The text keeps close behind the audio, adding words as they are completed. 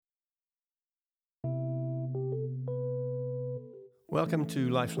Welcome to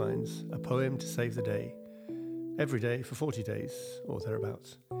Lifelines, a poem to save the day. Every day for 40 days, or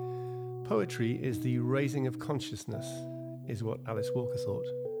thereabouts. Poetry is the raising of consciousness, is what Alice Walker thought.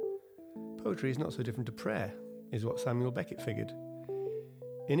 Poetry is not so different to prayer, is what Samuel Beckett figured.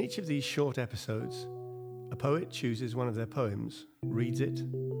 In each of these short episodes, a poet chooses one of their poems, reads it,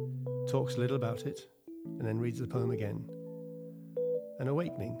 talks a little about it, and then reads the poem again. An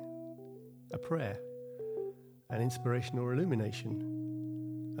awakening, a prayer, an inspiration or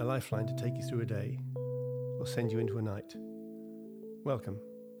illumination, a lifeline to take you through a day or send you into a night. Welcome,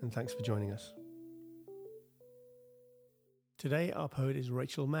 and thanks for joining us. Today our poet is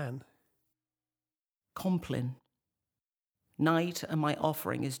Rachel Mann. Compline. Night and my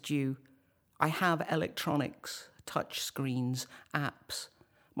offering is due. I have electronics, touch screens, apps.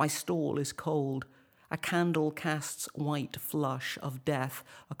 My stall is cold. A candle casts white flush of death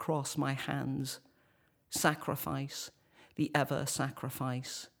across my hands. Sacrifice, the ever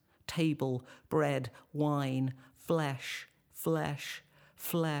sacrifice. Table, bread, wine, flesh, flesh,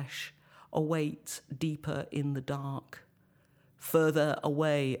 flesh, awaits deeper in the dark. Further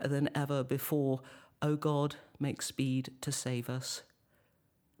away than ever before, O God, make speed to save us.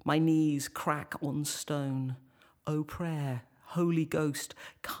 My knees crack on stone. O prayer, Holy Ghost,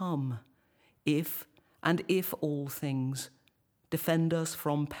 come. If all things, defend us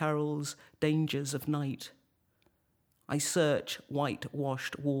from perils, dangers of night. I search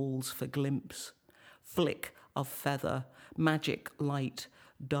whitewashed walls for glimpse, flick of feather, magic light,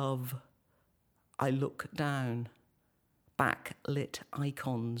 dove. I look down, backlit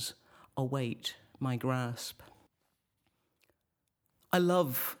icons await my grasp. I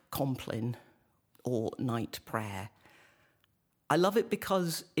love Compline, or night prayer. I love it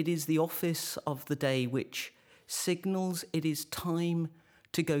because it is the office of the day which signals it is time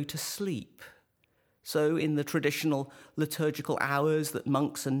to go to sleep. So in the traditional liturgical hours that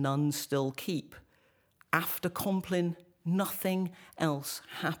monks and nuns still keep, after Compline, nothing else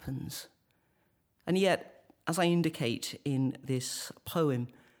happens. And yet, as I indicate in this poem,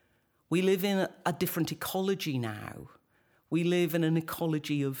 we live in a different ecology now. We live in an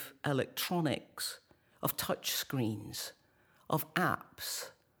ecology of electronics, of touch screens, of apps.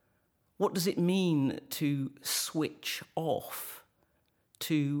 What does it mean to switch off,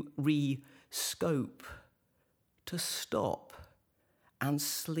 to re-scope, to stop and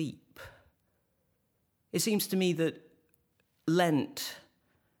sleep? It seems to me that Lent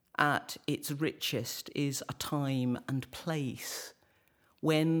at its richest is a time and place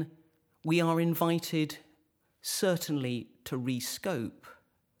when we are invited certainly to re-scope,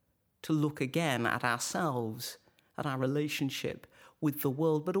 to look again at ourselves, at our relationship with the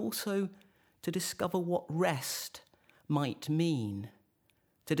world, but also to discover what rest might mean,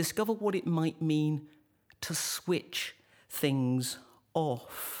 to discover what it might mean to switch things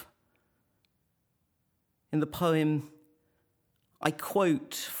off. In the poem, I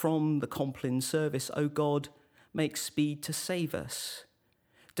quote from the Compline service, O God, make speed to save us,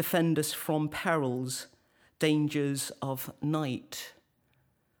 defend us from perils, dangers of night.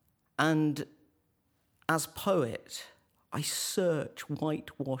 And as poet, I search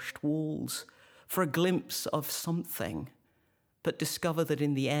whitewashed walls for a glimpse of something, but discover that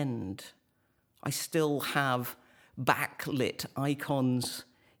in the end, I still have backlit icons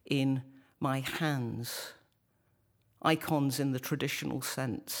in my hands. Icons in the traditional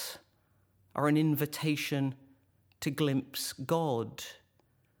sense are an invitation to glimpse God.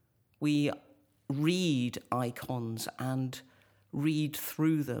 We read icons and read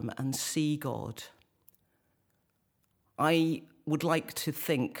through them and see God. I would like to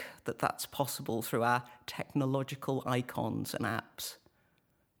think that that's possible through our technological icons and apps,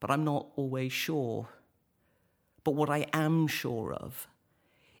 but I'm not always sure. But what I am sure of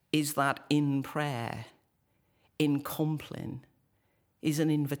is that in prayer, in Compline, is an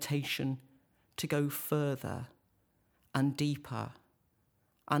invitation to go further and deeper,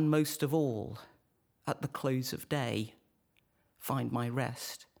 and most of all, at the close of day, find my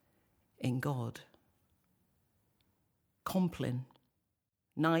rest in God. Compline.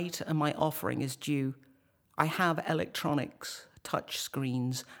 Night and my offering is due. I have electronics, touch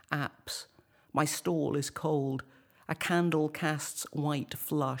screens, apps. My stall is cold. A candle casts white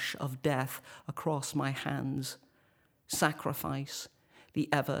flush of death across my hands. Sacrifice, the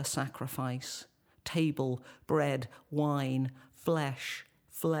ever sacrifice. Table, bread, wine, flesh,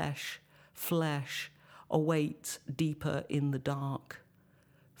 flesh, flesh, awaits deeper in the dark.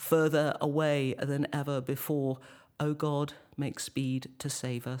 Further away than ever before, O God, make speed to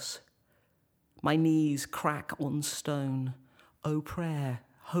save us. My knees crack on stone. O prayer,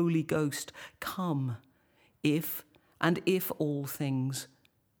 Holy Ghost, come. If and if all things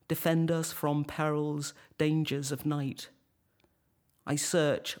defend us from perils, dangers of night. I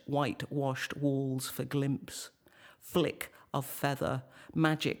search whitewashed walls for glimpse, flick of feather,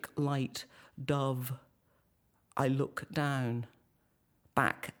 magic light, dove. I look down,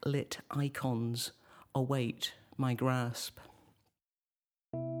 backlit icons await my grasp.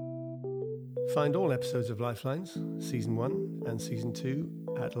 Find all episodes of Lifelines, Season 1 and Season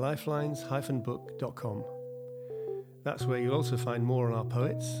 2 at lifelines-book.com. That's where you'll also find more on our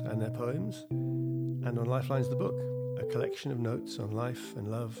poets and their poems, and on Lifelines the Book, a collection of notes on life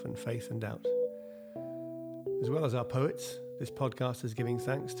and love and faith and doubt. As well as our poets, this podcast is giving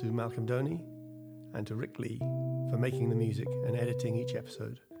thanks to Malcolm Doney and to Rick Lee for making the music and editing each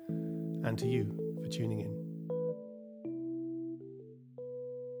episode, and to you for tuning in.